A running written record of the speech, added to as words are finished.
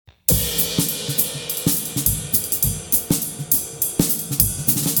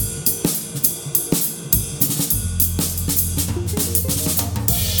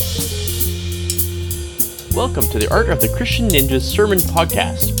Welcome to the Art of the Christian Ninja's Sermon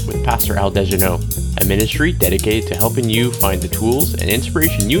Podcast with Pastor Al Dejanot, a ministry dedicated to helping you find the tools and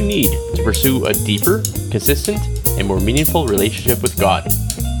inspiration you need to pursue a deeper, consistent, and more meaningful relationship with God.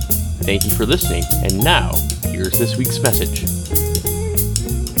 Thank you for listening, and now, here's this week's message.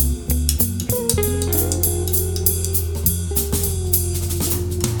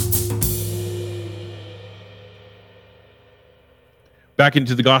 Back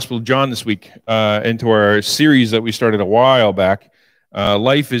into the Gospel of John this week, into our series that we started a while back.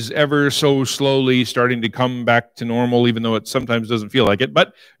 Life is ever so slowly starting to come back to normal, even though it sometimes doesn't feel like it,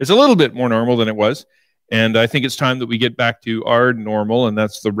 but it's a little bit more normal than it was. And I think it's time that we get back to our normal, and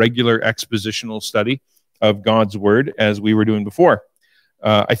that's the regular expositional study of God's Word as we were doing before.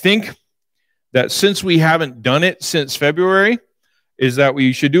 I think that since we haven't done it since February, is that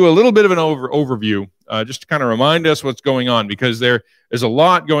we should do a little bit of an overview, just to kind of remind us what's going on, because there is a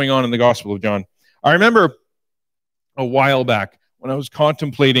lot going on in the Gospel of John. I remember a while back when I was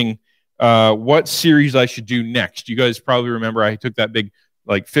contemplating what series I should do next. You guys probably remember I took that big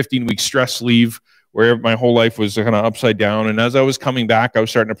 15-week stress leave where my whole life was kind of upside down. And as I was coming back, I was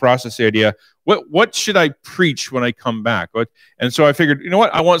starting to process the idea, what should I preach when I come back? And so I figured, you know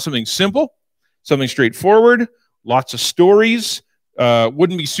what? I want something simple, something straightforward, lots of stories.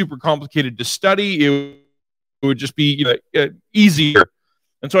 Wouldn't be super complicated to study. It would just be easier.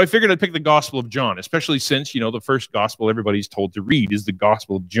 And so I figured I'd pick the Gospel of John, especially since, the first gospel everybody's told to read is the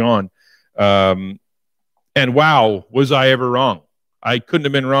Gospel of John. And wow, was I ever wrong? I couldn't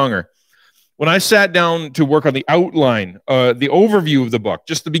have been wronger. When I sat down to work on the outline, the overview of the book,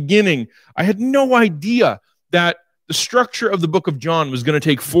 just the beginning, I had no idea that the structure of the book of John was going to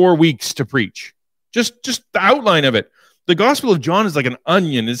take 4 weeks to preach. Just the outline of it. The Gospel of John is like an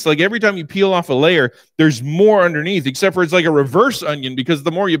onion. It's like every time you peel off a layer, there's more underneath, except for it's like a reverse onion, because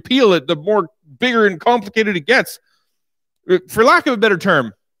the more you peel it, the more bigger and complicated it gets. For lack of a better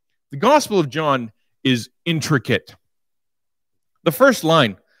term, the Gospel of John is intricate. The first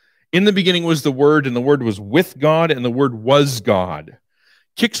line, in the beginning was the Word, and the Word was with God, and the Word was God,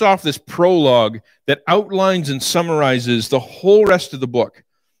 kicks off this prologue that outlines and summarizes the whole rest of the book.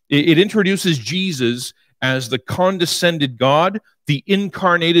 It introduces Jesus as the condescended God, the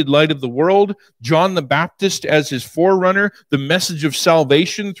incarnated light of the world, John the Baptist as his forerunner, the message of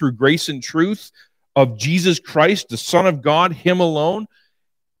salvation through grace and truth of Jesus Christ, the Son of God, him alone.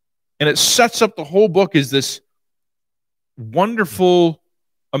 And it sets up the whole book as this wonderful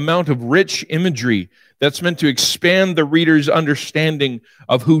amount of rich imagery that's meant to expand the reader's understanding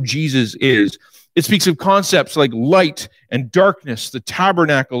of who Jesus is. It speaks of concepts like light and darkness, the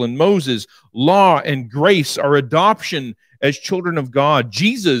tabernacle and Moses, law and grace, our adoption as children of God,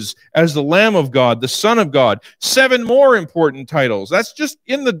 Jesus as the Lamb of God, the Son of God, 7 more important titles. That's just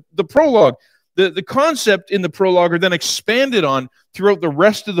in the prologue. The concept in the prologue are then expanded on throughout the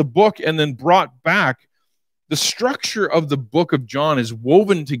rest of the book and then brought back. The structure of the book of John is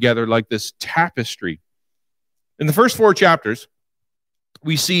woven together like this tapestry. In the first 4 chapters,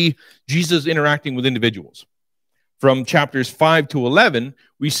 we see Jesus interacting with individuals. From chapters 5 to 11,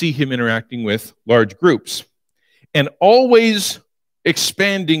 we see him interacting with large groups and always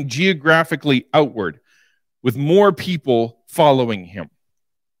expanding geographically outward with more people following him.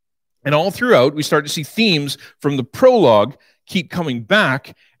 And all throughout, we start to see themes from the prologue keep coming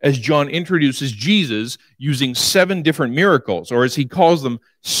back as John introduces Jesus using 7 different miracles, or as he calls them,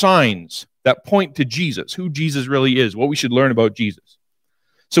 signs that point to Jesus, who Jesus really is, what we should learn about Jesus.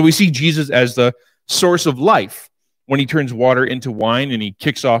 So we see Jesus as the source of life when he turns water into wine and he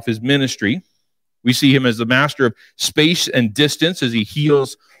kicks off his ministry. We see him as the master of space and distance as he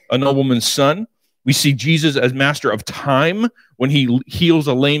heals a nobleman's son. We see Jesus as master of time when he heals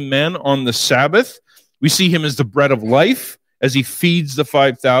a lame man on the Sabbath. We see him as the bread of life as he feeds the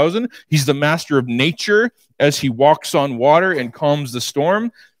 5,000. He's the master of nature as he walks on water and calms the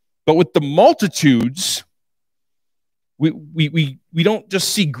storm. But with the multitudes, we don't just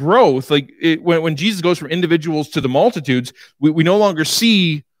see growth. When Jesus goes from individuals to the multitudes, we no longer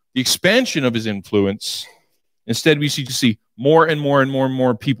see the expansion of his influence. Instead, we see more and more and more and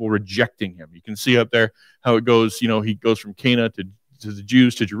more people rejecting him. You can see up there how it goes. He goes from Cana to the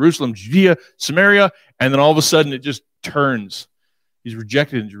Jews to Jerusalem, Judea, Samaria, and then all of a sudden it just turns. He's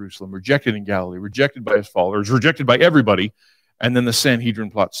rejected in Jerusalem, rejected in Galilee, rejected by his followers, rejected by everybody, and then the Sanhedrin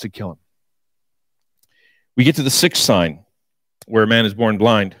plots to kill him. We get to the 6th sign, where a man is born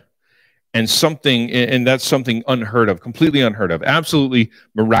blind, and that's something unheard of, completely unheard of, absolutely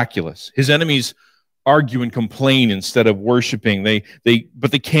miraculous. His enemies argue and complain instead of worshiping.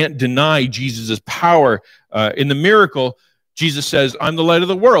 But they can't deny Jesus' power. In the miracle, Jesus says, I'm the light of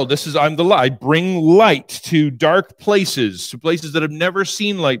the world. I'm the light. I bring light to dark places, to places that have never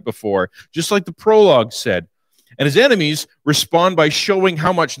seen light before, just like the prologue said. And his enemies respond by showing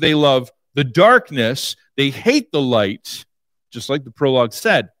how much they love the darkness. They hate the light, just like the prologue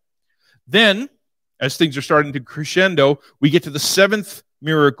said. Then, as things are starting to crescendo, we get to the seventh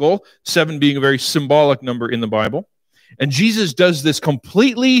miracle, 7 being a very symbolic number in the Bible. And Jesus does this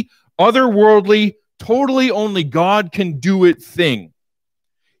completely otherworldly, totally only God can do it thing.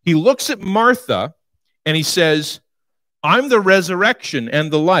 He looks at Martha and he says, I'm the resurrection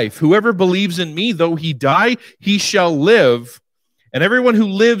and the life. Whoever believes in me, though he die, he shall live. And everyone who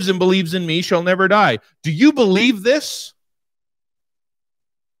lives and believes in me shall never die. Do you believe this?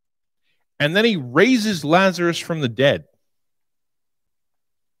 And then he raises Lazarus from the dead.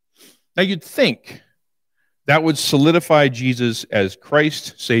 Now you'd think that would solidify Jesus as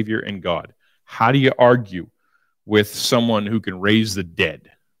Christ, Savior, and God. How do you argue with someone who can raise the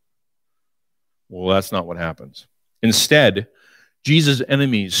dead? Well, that's not what happens. Instead, Jesus'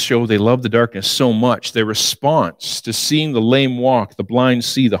 enemies show they love the darkness so much, their response to seeing the lame walk, the blind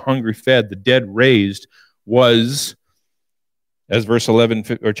see, the hungry fed, the dead raised, was, as verse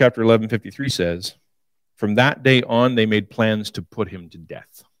 11 or chapter 11:53 says, from that day on they made plans to put him to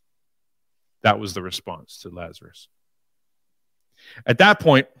death. That was the response to Lazarus. At that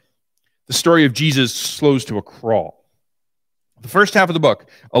point, the story of Jesus slows to a crawl. The first half of the book,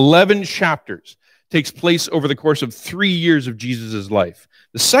 11 chapters, takes place over the course of 3 years of Jesus' life.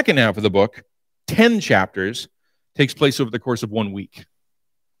 The second half of the book, 10 chapters, takes place over the course of 1 week.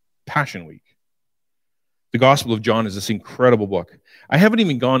 Passion Week. The Gospel of John is this incredible book. I haven't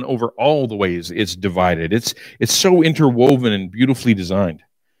even gone over all the ways it's divided. It's so interwoven and beautifully designed.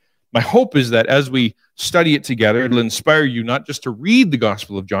 My hope is that as we study it together, it'll inspire you not just to read the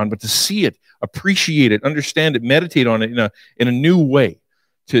Gospel of John, but to see it, appreciate it, understand it, meditate on it in a new way,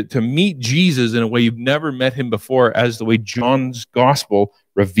 to meet Jesus in a way you've never met him before, as the way John's Gospel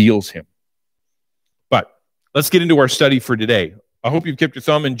reveals him. But let's get into our study for today. I hope you've kept your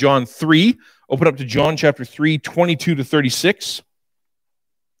thumb in John 3. Open up to John chapter 3, 22 to 36.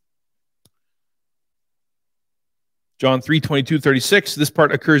 John 3, 22, 36. This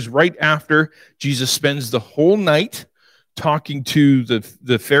part occurs right after Jesus spends the whole night talking to the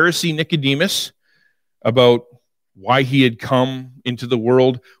Pharisee Nicodemus about why he had come into the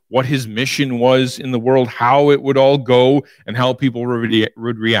world, what his mission was in the world, how it would all go, and how people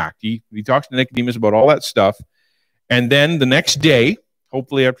would react. He talks to Nicodemus about all that stuff. And then the next day,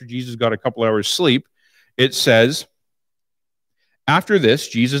 hopefully after Jesus got a couple hours sleep, it says, after this,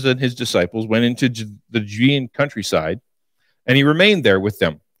 Jesus and his disciples went into the Judean countryside, and he remained there with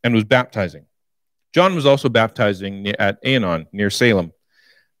them and was baptizing. John was also baptizing at Aenon, near Salem,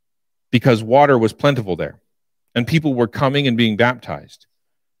 because water was plentiful there, and people were coming and being baptized,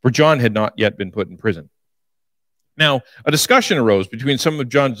 for John had not yet been put in prison. Now, a discussion arose between some of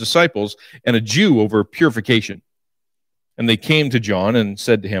John's disciples and a Jew over purification. And they came to John and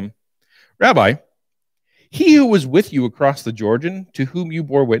said to him, Rabbi, he who was with you across the Jordan, to whom you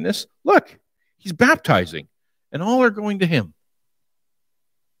bore witness, look, he's baptizing, and all are going to him.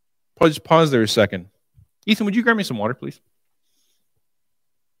 Just pause there a second. Ethan, would you grab me some water, please?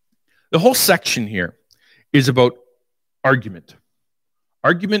 The whole section here is about argument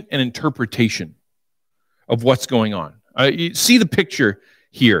and interpretation of what's going on. You see the picture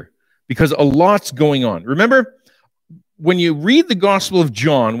here, because a lot's going on. Remember, when you read the Gospel of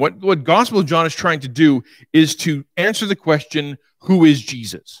John, what Gospel of John is trying to do is to answer the question, who is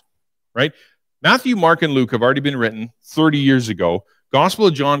Jesus? Right? Matthew, Mark, and Luke have already been written 30 years ago. Gospel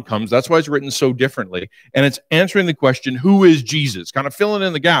of John comes, that's why it's written so differently, and it's answering the question, who is Jesus? Kind of filling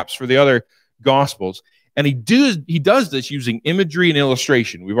in the gaps for the other Gospels. And he does this using imagery and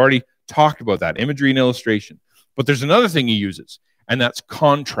illustration. We've already talked about that, imagery and illustration. But there's another thing he uses, and that's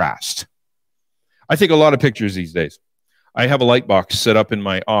contrast. I take a lot of pictures these days. I have a light box set up in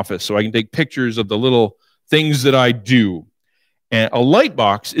my office so I can take pictures of the little things that I do. And a light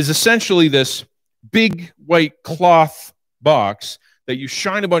box is essentially this big white cloth box that you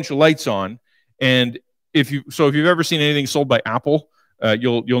shine a bunch of lights on. And if you've ever seen anything sold by Apple,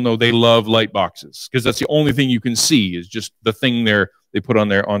 you'll know they love light boxes, because that's the only thing you can see is just the thing they put on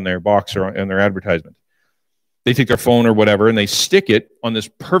their box or on their advertisement. They take their phone or whatever and they stick it on this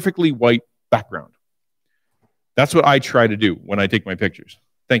perfectly white background. That's what I try to do when I take my pictures.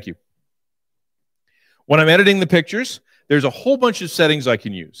 Thank you. When I'm editing the pictures, there's a whole bunch of settings I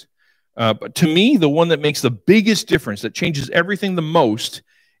can use. But to me, the one that makes the biggest difference, that changes everything the most,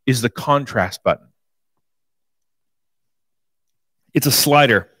 is the contrast button. It's a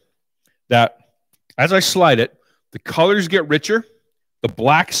slider that, as I slide it, the colors get richer, the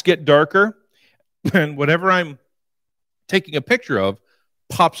blacks get darker, and whatever I'm taking a picture of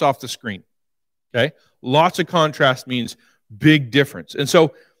pops off the screen. Okay? Lots of contrast means big difference. And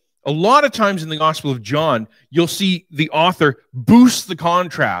so a lot of times in the Gospel of John, you'll see the author boost the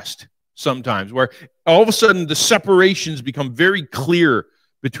contrast sometimes, where all of a sudden the separations become very clear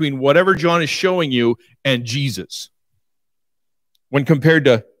between whatever John is showing you and Jesus when compared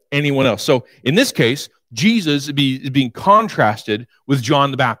to anyone else. So in this case, Jesus is being contrasted with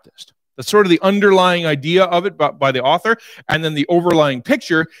John the Baptist. That's sort of the underlying idea of it by the author. And then the overlying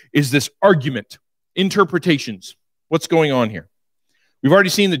picture is this argument, interpretations. What's going on here? We've already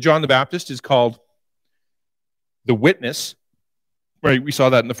seen that John the Baptist is called the witness, right? We saw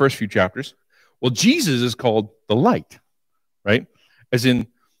that in the first few chapters. Well, Jesus is called the light, right? As in,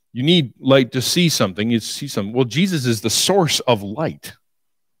 you need light to see something. You see something. Well, Jesus is the source of light.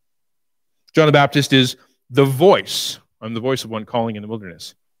 John the Baptist is the voice. I'm the voice of one calling in the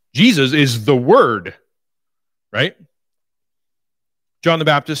wilderness. Jesus is the word, right? John the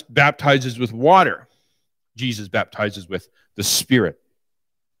Baptist baptizes with water. Jesus baptizes with the Spirit.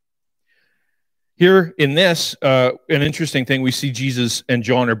 Here in this, an interesting thing, we see Jesus and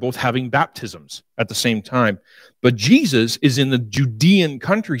John are both having baptisms at the same time. But Jesus is in the Judean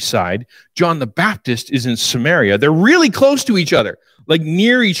countryside. John the Baptist is in Samaria. They're really close to each other, like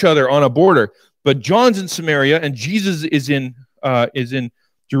near each other on a border. But John's in Samaria and Jesus is in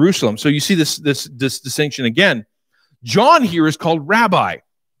Jerusalem. So you see this distinction again. John here is called Rabbi.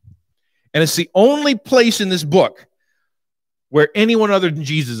 And it's the only place in this book where anyone other than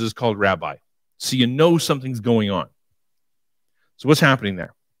Jesus is called Rabbi. So you know something's going on. So what's happening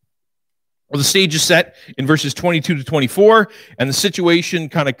there? Well, the stage is set in verses 22 to 24, and the situation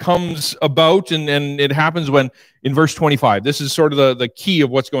kind of comes about, and it happens when, in verse 25, this is sort of the key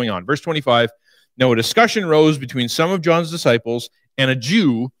of what's going on. Verse 25, now a discussion arose between some of John's disciples and a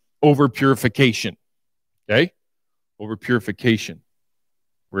Jew over purification. Okay? Over purification.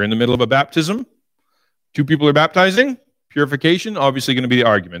 We're in the middle of a baptism. Two people are baptizing. Purification, obviously going to be the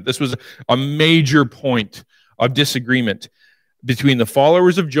argument. This was a major point of disagreement between the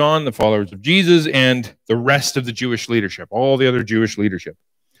followers of John, the followers of Jesus, and the rest of the Jewish leadership, all the other Jewish leadership.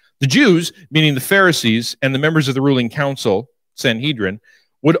 The Jews, meaning the Pharisees and the members of the ruling council, Sanhedrin,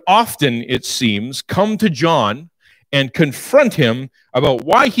 would often, it seems, come to John and confront him about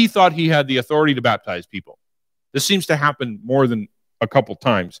why he thought he had the authority to baptize people. This seems to happen more than a couple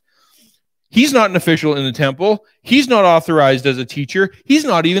times. He's not an official in the temple. He's not authorized as a teacher. He's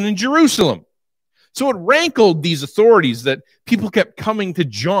not even in Jerusalem. So it rankled these authorities that people kept coming to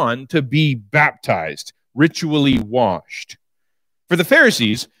John to be baptized, ritually washed. For the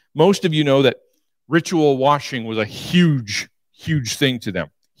Pharisees, most of you know that ritual washing was a huge, huge thing to them.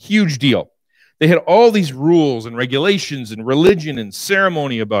 Huge deal. They had all these rules and regulations and religion and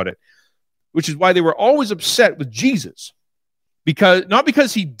ceremony about it, which is why they were always upset with Jesus. Not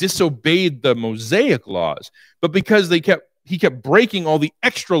because he disobeyed the Mosaic laws, but because he kept breaking all the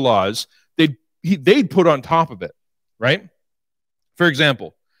extra laws they'd put on top of it, right? For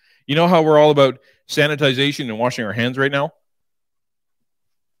example, you know how we're all about sanitization and washing our hands right now?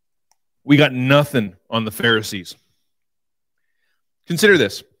 We got nothing on the Pharisees. Consider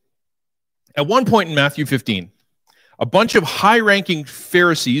this. At one point in Matthew 15, a bunch of high-ranking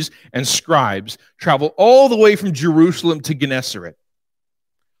Pharisees and scribes travel all the way from Jerusalem to Gennesaret.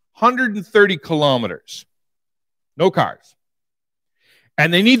 130 kilometers. No cars.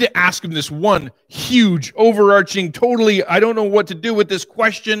 And they need to ask him this one huge, overarching, totally, I don't know what to do with this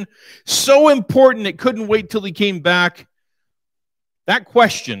question. So important, it couldn't wait till he came back. That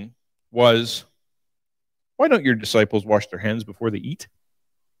question was, why don't your disciples wash their hands before they eat?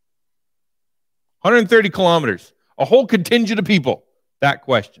 130 kilometers. A whole contingent of people, that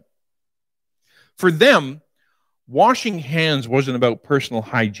question. For them, washing hands wasn't about personal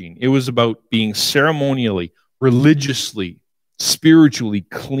hygiene. It was about being ceremonially, religiously, spiritually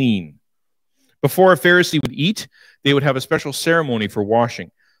clean. Before a Pharisee would eat, they would have a special ceremony for washing.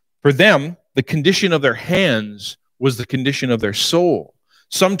 For them, the condition of their hands was the condition of their soul.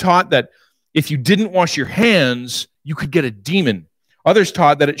 Some taught that if you didn't wash your hands, you could get a demon. Others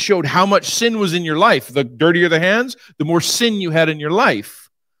taught that it showed how much sin was in your life. The dirtier the hands, the more sin you had in your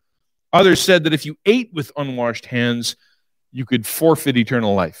life. Others said that if you ate with unwashed hands, you could forfeit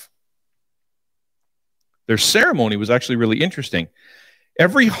eternal life. Their ceremony was actually really interesting.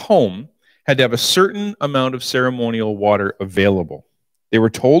 Every home had to have a certain amount of ceremonial water available. They were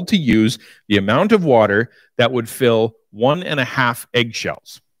told to use the amount of water that would fill 1.5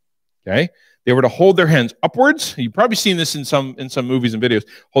 eggshells. Okay? They were to hold their hands upwards. You've probably seen this in some movies and videos.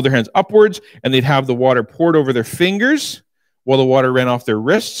 Hold their hands upwards, and they'd have the water poured over their fingers while the water ran off their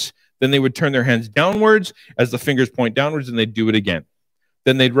wrists. Then they would turn their hands downwards as the fingers point downwards, and they'd do it again.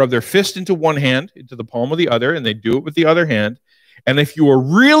 Then they'd rub their fist into one hand, into the palm of the other, and they'd do it with the other hand. And if you were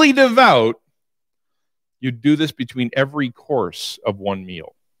really devout, you'd do this between every course of one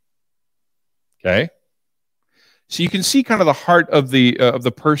meal. Okay? So you can see kind of the heart of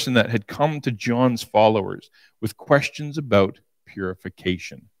the person that had come to John's followers with questions about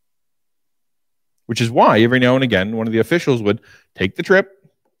purification. Which is why every now and again, one of the officials would take the trip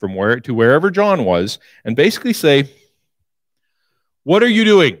from wherever John was and basically say, "What are you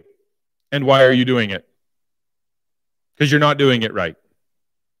doing? And why are you doing it? Because you're not doing it right."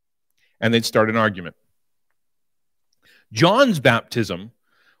 And they'd start an argument. John's baptism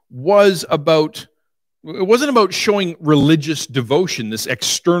wasn't about showing religious devotion, this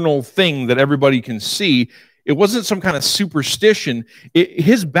external thing that everybody can see. It wasn't some kind of superstition.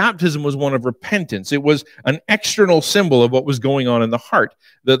 His baptism was one of repentance. It was an external symbol of what was going on in the heart,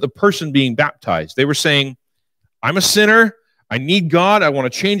 the person being baptized. They were saying, "I'm a sinner. I need God. I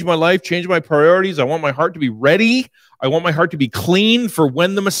want to change my life, change my priorities. I want my heart to be ready. I want my heart to be clean for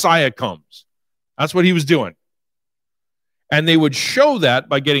when the Messiah comes." That's what he was doing. And they would show that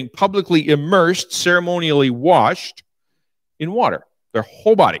by getting publicly immersed, ceremonially washed in water, their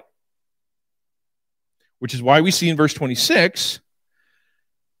whole body. Which is why we see in verse 26,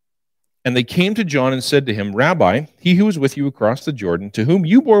 "And they came to John and said to him, 'Rabbi, he who was with you across the Jordan, to whom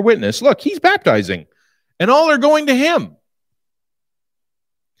you bore witness, look, he's baptizing, and all are going to him.'"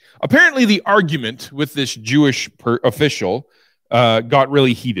 Apparently, the argument with this Jewish official got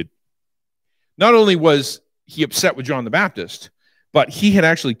really heated. Not only was he upset with John the Baptist, but he had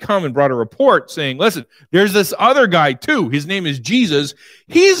actually come and brought a report saying, "Listen, there's this other guy too. His name is Jesus.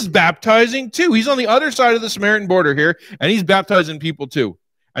 He's baptizing too. He's on the other side of the Samaritan border here, and he's baptizing people too.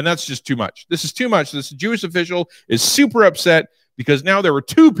 And that's just too much. This is too much." This Jewish official is super upset because now there were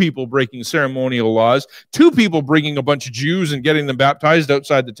two people breaking ceremonial laws, two people bringing a bunch of Jews and getting them baptized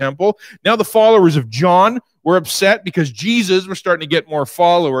outside the temple. Now the followers of John were upset because Jesus was starting to get more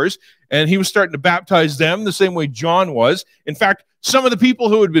followers, and he was starting to baptize them the same way John was. In fact, some of the people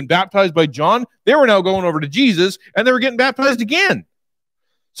who had been baptized by John, they were now going over to Jesus, and they were getting baptized again.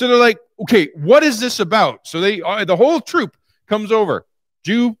 So they're like, "Okay, what is this about?" So the whole troop comes over,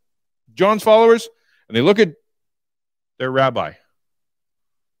 John's followers, and they look at their rabbi.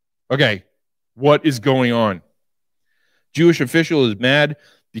 Okay, what is going on? Jewish official is mad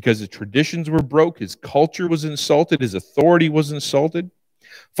because his traditions were broke, his culture was insulted, his authority was insulted.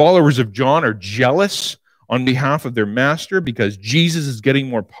 Followers of John are jealous on behalf of their master because Jesus is getting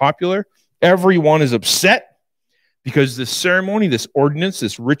more popular. Everyone is upset because this ceremony, this ordinance,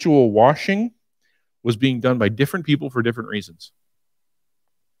 this ritual washing was being done by different people for different reasons.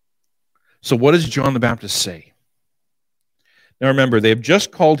 So what does John the Baptist say? Now remember, they have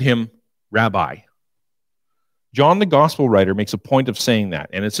just called him Rabbi. John the Gospel writer makes a point of saying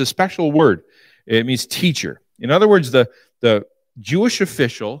that, and it's a special word. It means teacher. In other words, the Jewish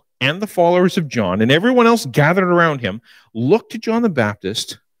official and the followers of John and everyone else gathered around him looked to John the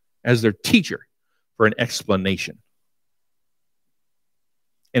Baptist as their teacher for an explanation.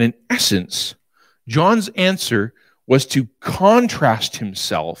 And in essence, John's answer was to contrast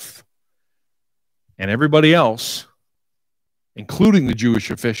himself and everybody else, including the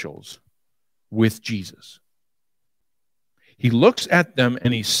Jewish officials, with Jesus. He looks at them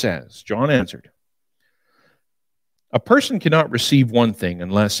and he says, John answered, "A person cannot receive one thing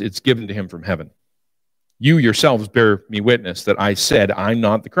unless it's given to him from heaven. You yourselves bear me witness that I said, I'm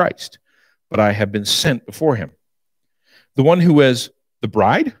not the Christ, but I have been sent before him. The one who is the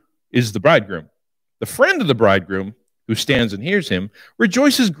bride is the bridegroom. The friend of the bridegroom, who stands and hears him,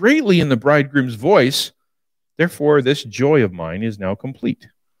 rejoices greatly in the bridegroom's voice. Therefore, this joy of mine is now complete.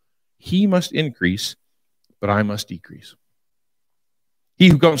 He must increase, but I must decrease. He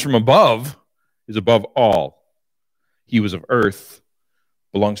who comes from above is above all. He who is of earth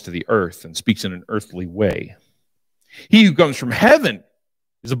belongs to the earth and speaks in an earthly way. He who comes from heaven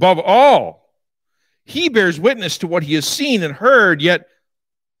is above all. He bears witness to what he has seen and heard, yet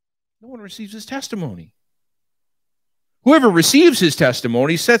no one receives his testimony. Whoever receives his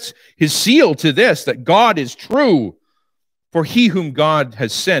testimony sets his seal to this, that God is true. For he whom God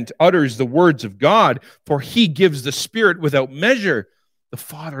has sent utters the words of God, for he gives the Spirit without measure. The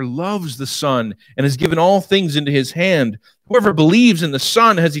Father loves the Son and has given all things into his hand. Whoever believes in the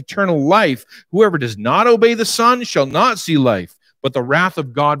Son has eternal life. Whoever does not obey the Son shall not see life, but the wrath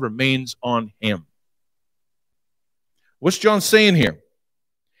of God remains on him." What's John saying here?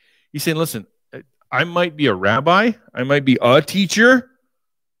 He's saying, listen, I might be a rabbi, I might be a teacher,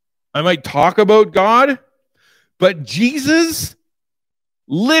 I might talk about God, but Jesus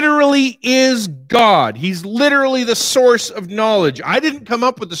literally is God. He's literally the source of knowledge. I didn't come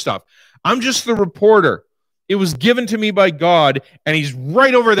up with the stuff. I'm just the reporter. It was given to me by God, and he's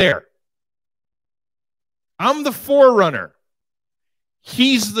right over there. I'm the forerunner.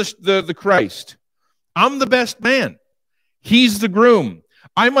 He's the Christ. I'm the best man. He's the groom.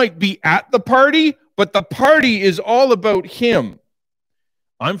 I might be at the party, but the party is all about him.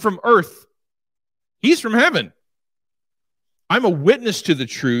 I'm from earth. He's from heaven. I'm a witness to the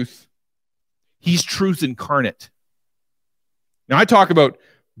truth. He's truth incarnate. Now, I talk about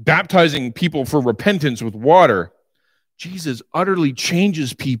baptizing people for repentance with water. Jesus utterly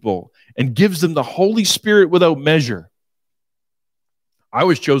changes people and gives them the Holy Spirit without measure. I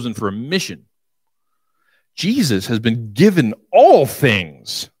was chosen for a mission. Jesus has been given all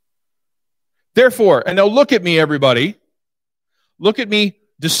things. Therefore, and now look at me, everybody. Look at me,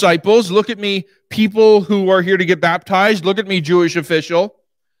 disciples. Look at me, people who are here to get baptized. Look at me, Jewish official.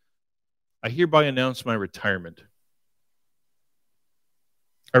 I hereby announce my retirement.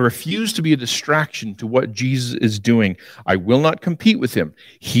 I refuse to be a distraction to what Jesus is doing. I will not compete with him.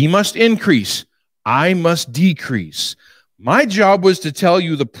 He must increase. I must decrease. My job was to tell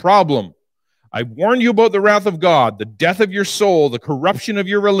you the problem. I warned you about the wrath of God, the death of your soul, the corruption of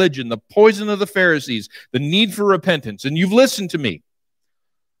your religion, the poison of the Pharisees, the need for repentance, and you've listened to me.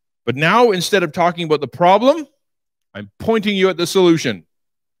 But now, instead of talking about the problem, I'm pointing you at the solution.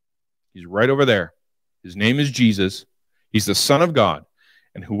 He's right over there. His name is Jesus. He's the Son of God.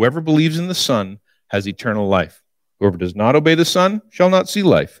 And whoever believes in the Son has eternal life. Whoever does not obey the Son shall not see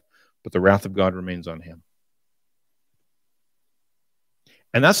life, but the wrath of God remains on him.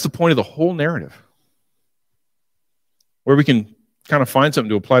 And that's the point of the whole narrative, where we can kind of find something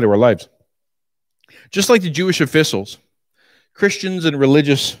to apply to our lives. Just like the Jewish officials, Christians and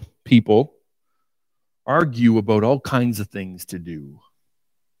religious people argue about all kinds of things to do.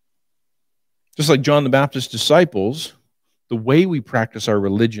 Just like John the Baptist's disciples, the way we practice our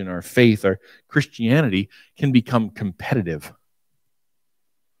religion, our faith, our Christianity can become competitive.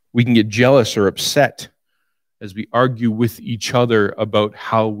 We can get jealous or upset as we argue with each other about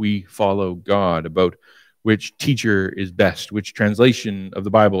how we follow God, about which teacher is best, which translation of the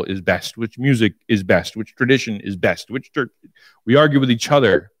Bible is best, which music is best, which tradition is best, which church. We argue with each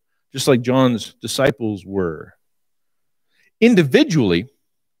other, just like John's disciples were. Individually,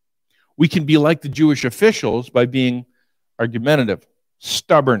 we can be like the Jewish officials by being argumentative,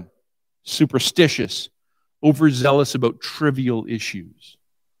 stubborn, superstitious, overzealous about trivial issues.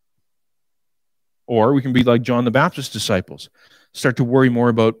 Or we can be like John the Baptist's disciples, start to worry more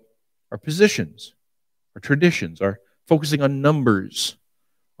about our positions, our traditions, our focusing on numbers,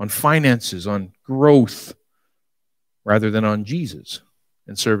 on finances, on growth, rather than on Jesus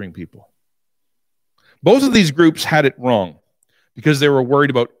and serving people. Both of these groups had it wrong because they were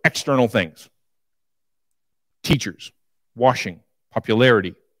worried about external things. Teachers, washing,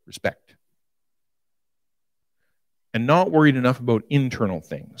 popularity, respect. And not worried enough about internal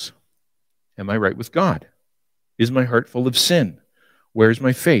things. Am I right with God? Is my heart full of sin? Where's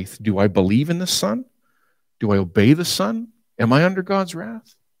my faith? Do I believe in the Son? Do I obey the Son? Am I under God's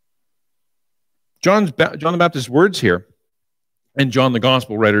wrath? John the Baptist's words here, and John the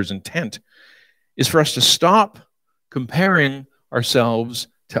Gospel writer's intent, is for us to stop comparing ourselves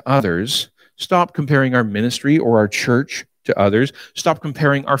to others, stop comparing our ministry or our church to others, stop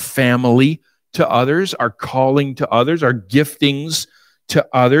comparing our family to others, our calling to others, our giftings to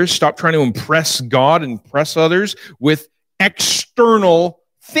others. Stop trying to impress God and impress others with external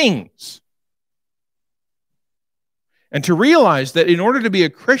things. And to realize that in order to be a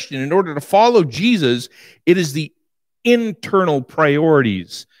Christian, in order to follow Jesus, it is the internal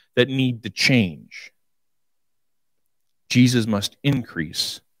priorities that need to change. Jesus must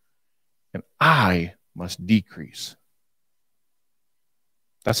increase, and I must decrease.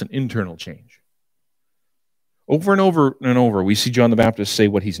 That's an internal change. Over and over and over, we see John the Baptist say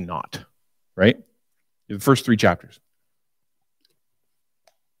what he's not, right? In the first 3 chapters.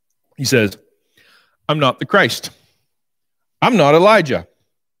 He says, I'm not the Christ. I'm not Elijah.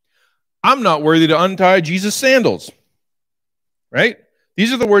 I'm not worthy to untie Jesus' sandals, right?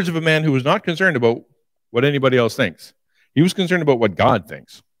 These are the words of a man who was not concerned about what anybody else thinks. He was concerned about what God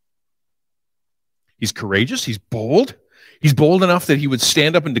thinks. He's courageous. He's bold. He's bold enough that he would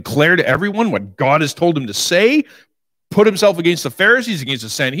stand up and declare to everyone what God has told him to say, put himself against the Pharisees, against the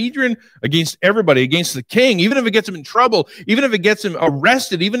Sanhedrin, against everybody, against the king, even if it gets him in trouble, even if it gets him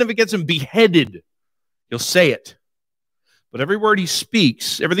arrested, even if it gets him beheaded, he'll say it But every word he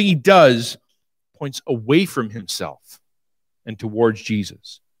speaks, everything he does, points away from himself and towards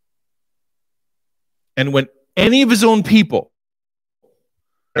Jesus. And when any of his own people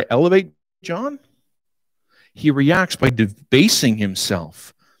elevate John, he reacts by debasing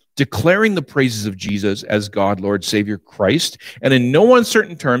himself, declaring the praises of Jesus as God, Lord, Savior, Christ, and in no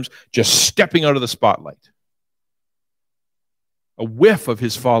uncertain terms, just stepping out of the spotlight. A whiff of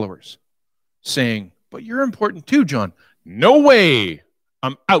his followers saying, but you're important too, John. No way,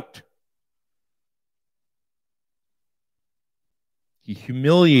 I'm out. He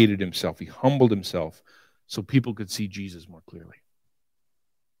humiliated himself. He humbled himself so people could see Jesus more clearly.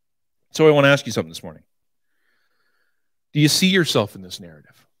 So I want to ask you something this morning. Do you see yourself in this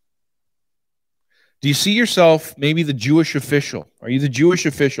narrative? Do you see yourself maybe the Jewish official? Are you the Jewish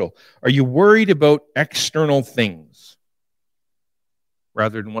official? Are you worried about external things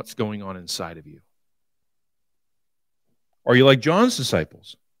rather than what's going on inside of you? Are you like John's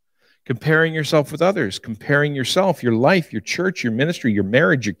disciples, comparing yourself with others, comparing yourself, your life, your church, your ministry, your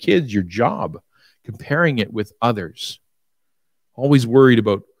marriage, your kids, your job, comparing it with others? Always worried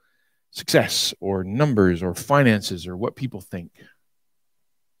about success or numbers or finances or what people think.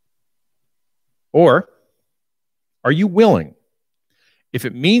 Or are you willing, if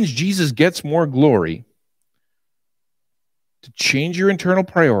it means Jesus gets more glory, to change your internal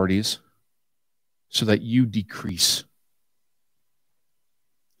priorities so that you decrease?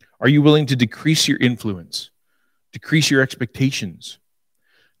 Are you willing to decrease your influence, decrease your expectations,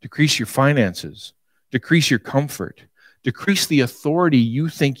 decrease your finances, decrease your comfort, decrease the authority you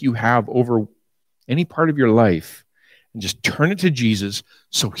think you have over any part of your life, and just turn it to Jesus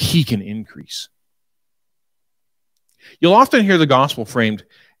so he can increase? You'll often hear the gospel framed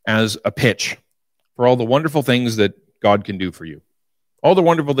as a pitch for all the wonderful things that God can do for you, all the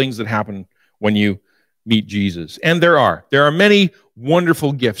wonderful things that happen when you meet Jesus. And there are many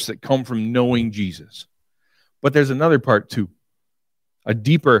wonderful gifts that come from knowing Jesus. But there's another part too, a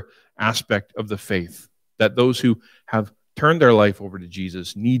deeper aspect of the faith that those who have turned their life over to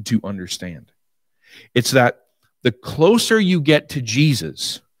Jesus need to understand. It's that the closer you get to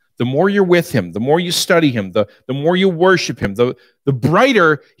Jesus, the more you're with him, the more you study him, the more you worship him, the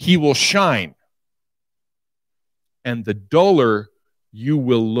brighter he will shine. And the duller you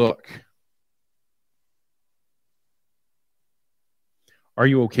will look. Are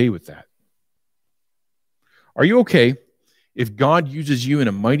you okay with that? Are you okay if God uses you in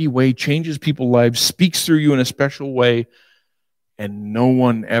a mighty way, changes people's lives, speaks through you in a special way, and no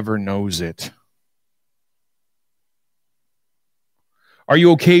one ever knows it? Are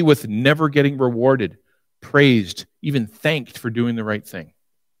you okay with never getting rewarded, praised, even thanked for doing the right thing?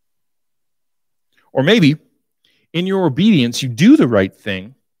 Or maybe, in your obedience, you do the right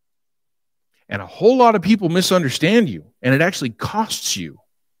thing, and a whole lot of people misunderstand you, and it actually costs you.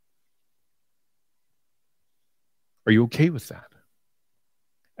 Are you okay with that?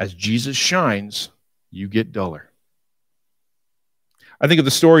 As Jesus shines, you get duller. I think of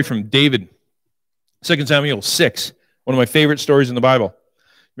the story from David, 2 Samuel 6, one of my favorite stories in the Bible.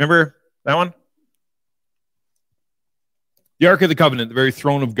 Remember that one? The Ark of the Covenant, the very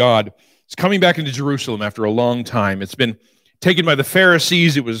throne of God, is coming back into Jerusalem after a long time. It's been taken by the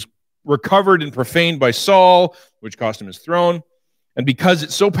Pharisees. It was recovered and profaned by Saul, which cost him his throne. And because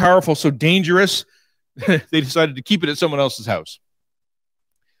it's so powerful, so dangerous, they decided to keep it at someone else's house.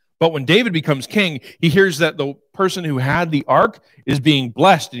 But when David becomes king, he hears that the person who had the ark is being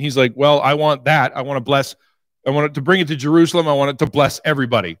blessed. And he's like, well, I want that. I want it to bring it to Jerusalem. I want it to bless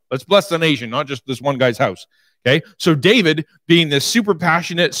everybody. Let's bless the nation, not just this one guy's house. Okay. So David, being this super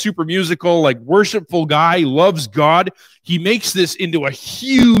passionate, super musical, like worshipful guy, loves God. He makes this into a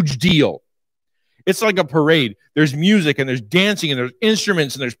huge deal. It's like a parade. There's music and there's dancing and there's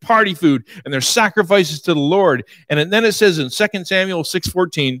instruments and there's party food and there's sacrifices to the Lord. And then it says in 2 Samuel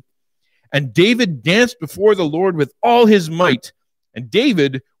 6:14, and David danced before the Lord with all his might. And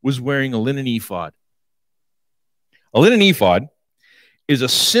David was wearing a linen ephod. A linen ephod is a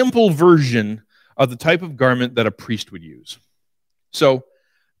simple version of the type of garment that a priest would use. So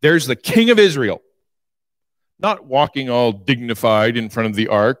there's the king of Israel, not walking all dignified in front of the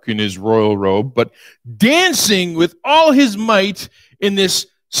ark in his royal robe, but dancing with all his might in this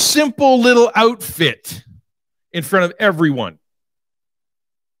simple little outfit in front of everyone.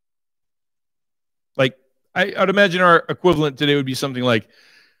 Like, I'd imagine our equivalent today would be something like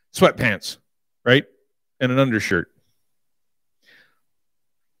sweatpants, right? And an undershirt.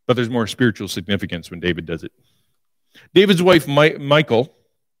 But there's more spiritual significance when David does it. David's wife, Michal,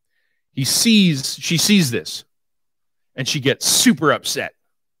 she sees this, and she gets super upset.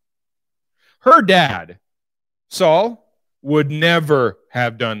 Her dad, Saul, would never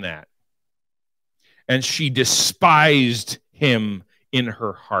have done that. And she despised him in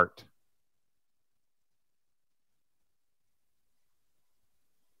her heart.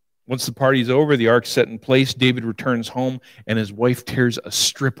 Once the party's over, the ark's set in place, David returns home, and his wife tears a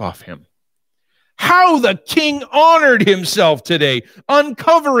strip off him. How the king honored himself today,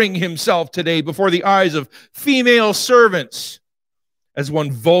 uncovering himself today before the eyes of female servants, as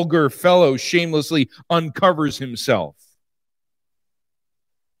one vulgar fellow shamelessly uncovers himself.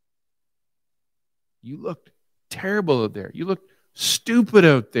 You looked terrible out there. You looked stupid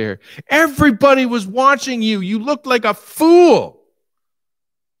out there. Everybody was watching you. You looked like a fool.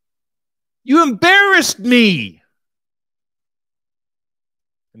 You embarrassed me.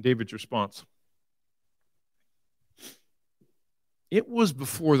 And David's response: it was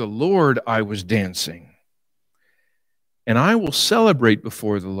before the Lord I was dancing, and I will celebrate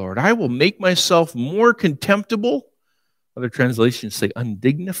before the Lord. I will make myself more contemptible, other translations say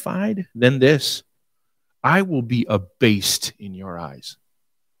undignified, than this. I will be abased in your eyes.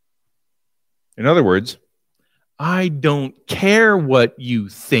 In other words, I don't care what you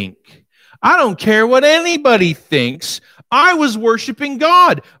think. I don't care what anybody thinks. I was worshiping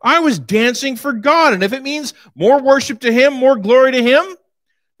God. I was dancing for God. And if it means more worship to him, more glory to him,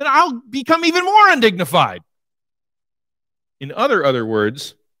 then I'll become even more undignified. In other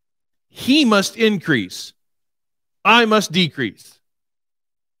words, he must increase. I must decrease.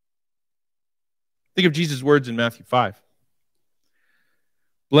 Think of Jesus' words in Matthew 5.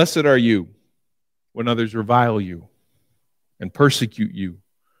 Blessed are you when others revile you and persecute you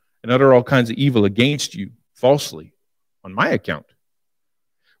and utter all kinds of evil against you falsely on my account.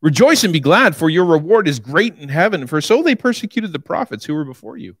 Rejoice and be glad, for your reward is great in heaven, for so they persecuted the prophets who were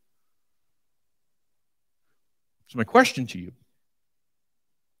before you. So my question to you: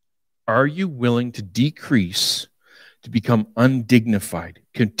 are you willing to decrease, to become undignified,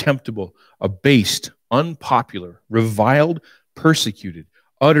 contemptible, abased, unpopular, reviled, persecuted,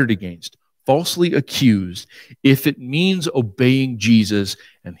 uttered against, falsely accused, if it means obeying Jesus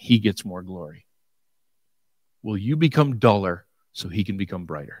and he gets more glory? Will you become duller so he can become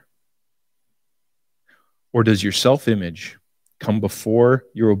brighter? Or does your self-image come before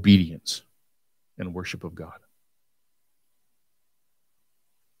your obedience and worship of God?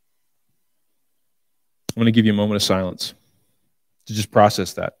 I'm going to give you a moment of silence to just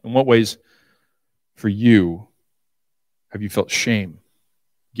process that. In what ways, for you, have you felt shame,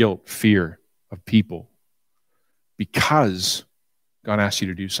 guilt, fear of people because God asked you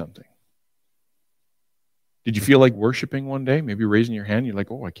to do something? Did you feel like worshiping one day? Maybe raising your hand, you're like,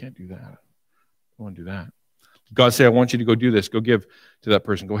 oh, I can't do that. I don't want to do that. God say, I want you to go do this. Go give to that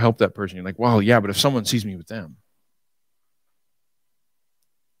person. Go help that person. You're like, well, yeah, but if someone sees me with them.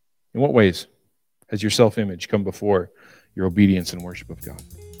 In what ways has your self-image come before your obedience and worship of God?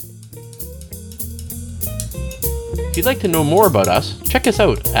 If you'd like to know more about us, check us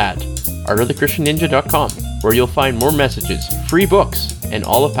out at artofthechristianninja.com, where you'll find more messages, free books, and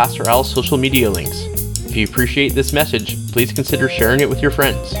all of Pastor Al's social media links. If you appreciate this message, please consider sharing it with your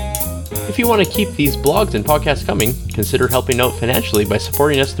friends. If you want to keep these blogs and podcasts coming, consider helping out financially by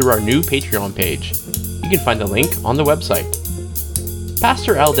supporting us through our new Patreon page. You can find the link on the website.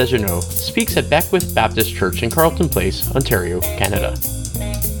 Pastor Al Desjardins speaks at Beckwith Baptist Church in Carleton Place, Ontario, Canada.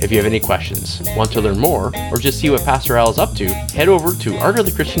 If you have any questions, want to learn more, or just see what Pastor Al is up to, head over to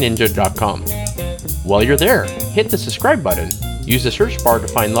artofthechristianninja.com. While you're there, hit the subscribe button, use the search bar to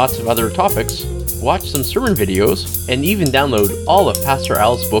find lots of other topics, watch some sermon videos, and even download all of Pastor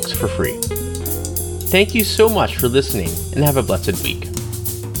Al's books for free. Thank you so much for listening, and have a blessed week.